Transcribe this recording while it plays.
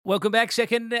Welcome back.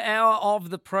 Second hour of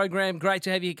the program. Great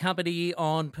to have your company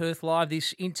on Perth Live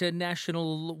this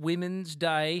International Women's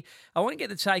Day. I want to get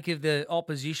the take of the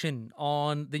opposition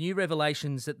on the new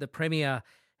revelations that the Premier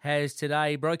has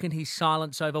today broken his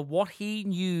silence over what he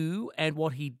knew and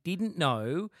what he didn't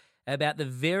know about the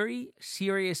very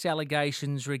serious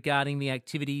allegations regarding the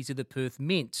activities of the Perth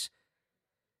Mint.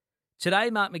 Today,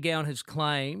 Mark McGowan has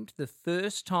claimed the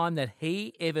first time that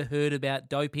he ever heard about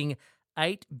doping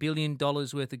 $8 billion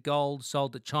worth of gold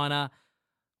sold to China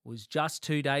was just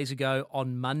 2 days ago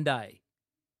on Monday.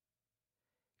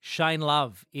 Shane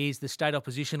Love is the state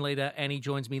opposition leader and he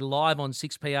joins me live on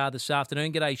 6PR this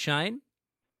afternoon. G'day, Shane.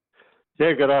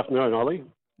 Yeah, good afternoon, Ollie.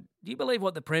 Do you believe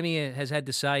what the Premier has had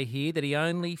to say here, that he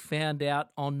only found out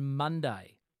on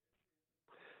Monday?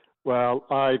 Well,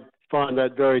 I find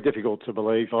that very difficult to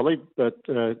believe, Ollie, but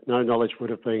no knowledge would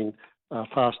have been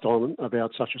passed on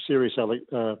about such a serious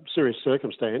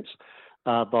circumstance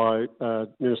by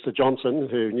Minister Johnson,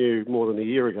 who knew more than a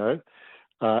year ago,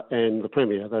 and the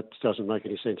Premier. That doesn't make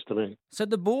any sense to me. So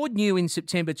the board knew in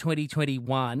September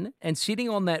 2021, and sitting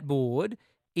on that board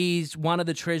is one of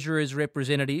the Treasurer's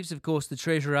representatives. Of course, the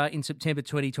Treasurer in September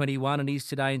 2021 and is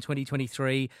today in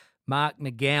 2023, Mark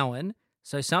McGowan.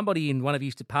 So somebody in one of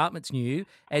his departments knew.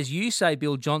 As you say,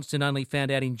 Bill Johnston only found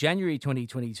out in January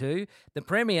 2022. The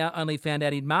Premier only found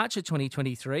out in March of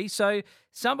 2023. So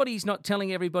somebody's not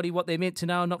telling everybody what they're meant to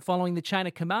know and not following the chain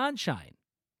of command, Shane.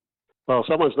 Well,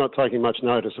 someone's not taking much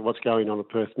notice of what's going on at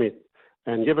Perth Mint.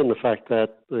 And given the fact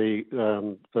that the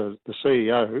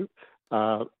CEO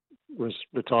was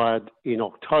retired in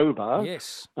October,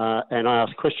 yes, and I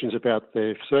asked questions about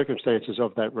the circumstances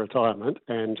of that retirement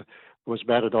and was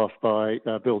batted off by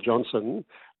Bill Johnson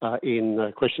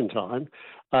in question time,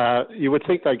 you would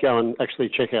think they'd go and actually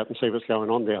check out and see what's going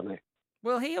on down there.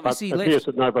 Well, he obviously left. It left. appears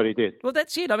that nobody did. Well,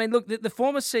 that's it. I mean, look, the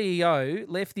former CEO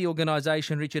left the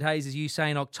organisation, Richard Hayes, as you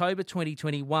say, in October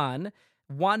 2021,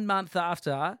 1 month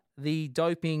after the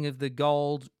doping of the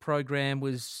gold program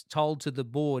was told to the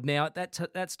board. Now, at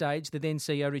that stage, the then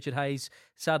CEO, Richard Hayes,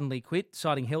 suddenly quit,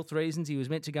 citing health reasons. He was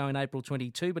meant to go in April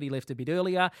 22, but he left a bit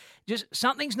earlier. Just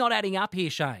something's not adding up here,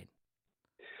 Shane.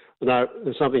 No,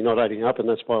 there's something not adding up, and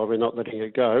that's why we're not letting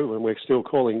it go, and we're still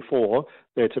calling for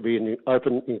there to be an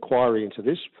open inquiry into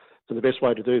this. And the best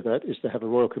way to do that is to have a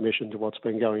royal commission to what's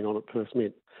been going on at Perth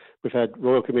Mint. We've had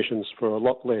royal commissions for a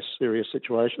lot less serious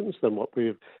situations than what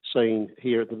we've seen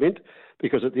here at the Mint,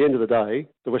 because at the end of the day,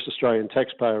 the West Australian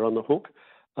taxpayer on the hook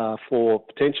for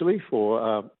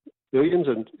millions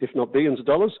and if not billions of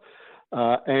dollars.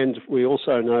 And we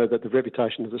also know that the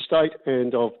reputation of the state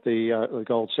and of the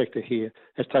gold sector here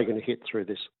has taken a hit through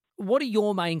this. What are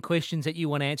your main questions that you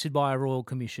want answered by a royal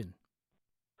commission?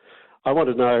 I want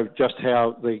to know just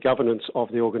how the governance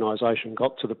of the organisation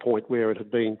got to the point where it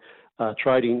had been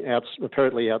trading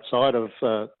apparently outside of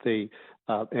the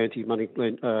anti-money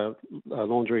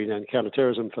laundering and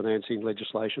counter-terrorism financing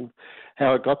legislation,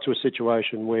 how it got to a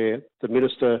situation where the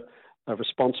minister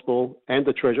responsible and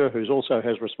the Treasurer, who also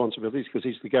has responsibilities because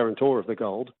he's the guarantor of the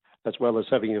gold, as well as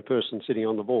having a person sitting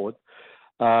on the board,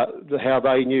 how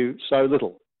they knew so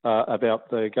little about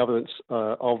the governance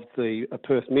of the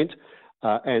Perth Mint,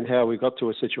 and how we got to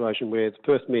a situation where the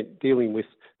Perth Mint, dealing with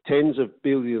tens of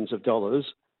billions of dollars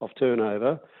of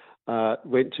turnover,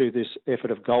 went to this effort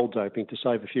of gold doping to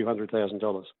save a few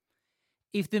 $100,000.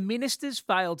 If the ministers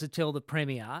failed to tell the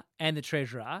Premier and the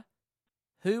Treasurer,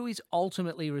 who is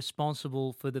ultimately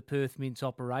responsible for the Perth Mint's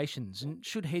operations, and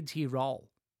should heads here roll?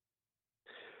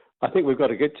 I think we've got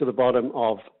to get to the bottom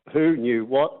of who knew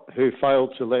what, who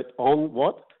failed to let on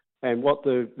what, and what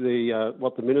the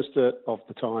minister of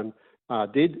the time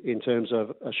did in terms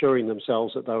of assuring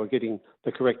themselves that they were getting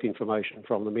the correct information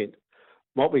from the Mint.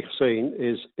 What we've seen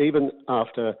is, even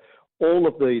after all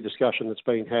of the discussion that's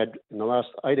been had in the last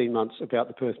 18 months about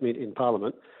the Perth Mint in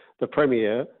Parliament, the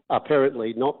Premier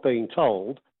apparently not being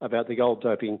told about the gold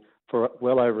doping for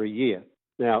well over a year.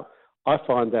 Now, I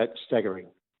find that staggering.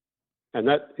 And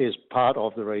that is part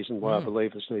of the reason why I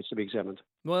believe this needs to be examined.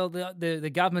 Well,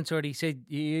 the government's already said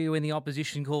you in the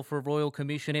opposition call for a royal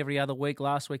commission every other week.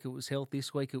 Last week it was health,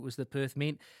 this week it was the Perth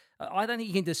Mint. I don't think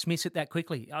you can dismiss it that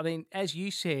quickly. I mean, as you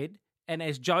said, and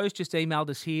as Joe's just emailed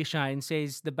us here, Shane,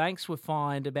 says the banks were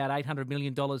fined about $800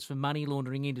 million for money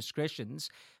laundering indiscretions,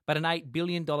 but an $8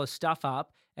 billion stuff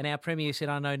up, and our Premier said,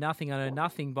 I know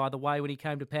nothing. By the way, when he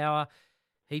came to power,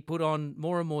 he put on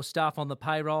more and more staff on the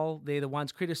payroll. They're the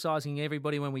ones criticising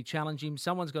everybody when we challenge him.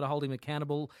 Someone's got to hold him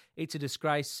accountable. It's a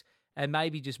disgrace. And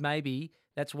maybe, just maybe,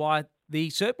 that's why the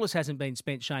surplus hasn't been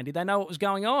spent, Shane. Did they know what was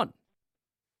going on?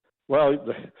 Well,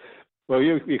 Well,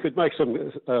 you could make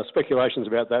some speculations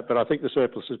about that, but I think the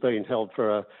surplus is being held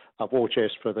for a war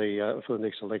chest for the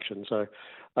next election. So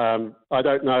I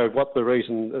don't know what the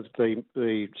reason of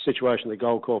the situation the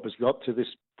Goldcorp has got to this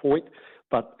point,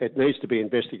 but it needs to be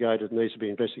investigated. It needs to be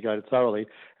investigated thoroughly.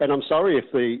 And I'm sorry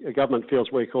if the government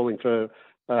feels we're calling for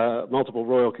multiple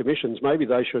royal commissions. Maybe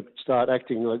they should start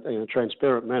acting in a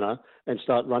transparent manner and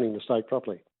start running the state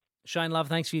properly. Shane Love,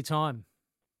 thanks for your time.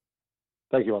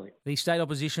 Thank you, Ollie. The state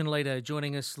opposition leader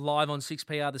joining us live on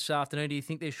 6PR this afternoon. Do you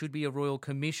think there should be a royal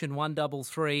commission?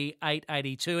 133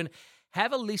 882. And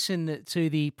have a listen to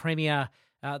the Premier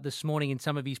this morning in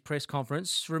some of his press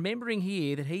conference, remembering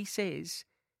here that he says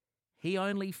he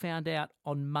only found out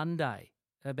on Monday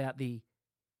about the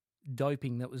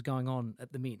doping that was going on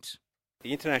at the Mint.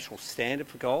 The international standard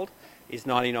for gold is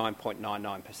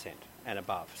 99.99% and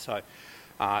above. So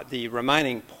the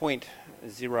remaining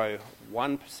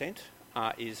 0.01%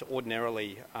 is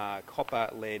ordinarily copper,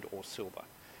 lead or silver.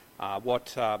 That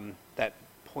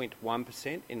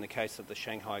 0.1% in the case of the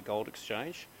Shanghai Gold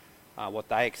Exchange, what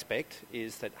they expect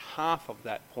is that half of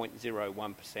that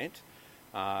 0.01%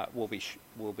 will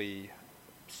be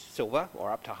silver,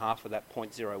 or up to half of that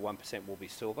 0.01% will be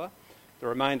silver. The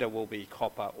remainder will be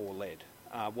copper or lead.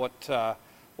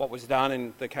 What was done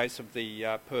in the case of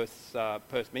the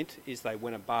Perth Mint is they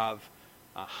went above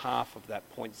half of that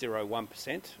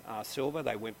 0.01% silver.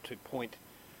 They went to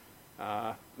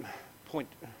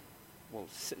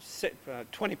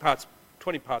 20 parts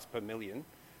per million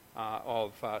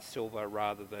of silver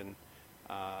rather than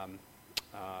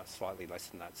slightly less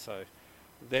than that. So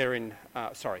they went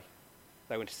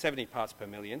to 70 parts per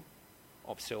million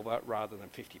of silver rather than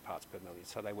 50 parts per million.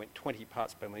 So they went 20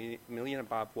 parts per million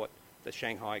above what the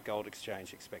Shanghai Gold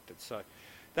Exchange expected. So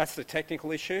that's the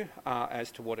technical issue as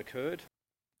to what occurred.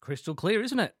 Crystal clear,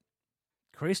 isn't it?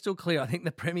 Crystal clear. I think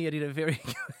the Premier did a very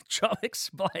good job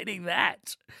explaining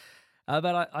that.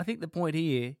 But I think the point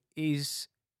here is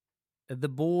the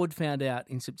board found out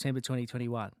in September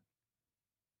 2021.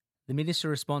 The minister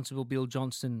responsible, Bill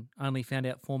Johnston, only found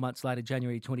out 4 months later,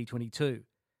 January 2022.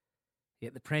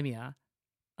 Yet the Premier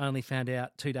only found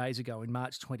out 2 days ago in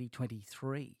March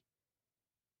 2023.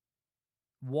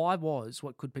 Why was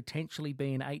what could potentially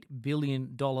be an $8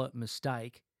 billion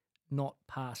mistake not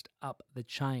passed up the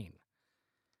chain?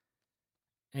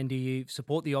 And do you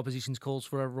support the opposition's calls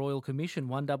for a royal commission?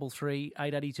 133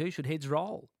 882. Should heads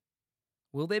roll?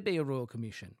 Will there be a royal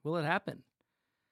commission? Will it happen?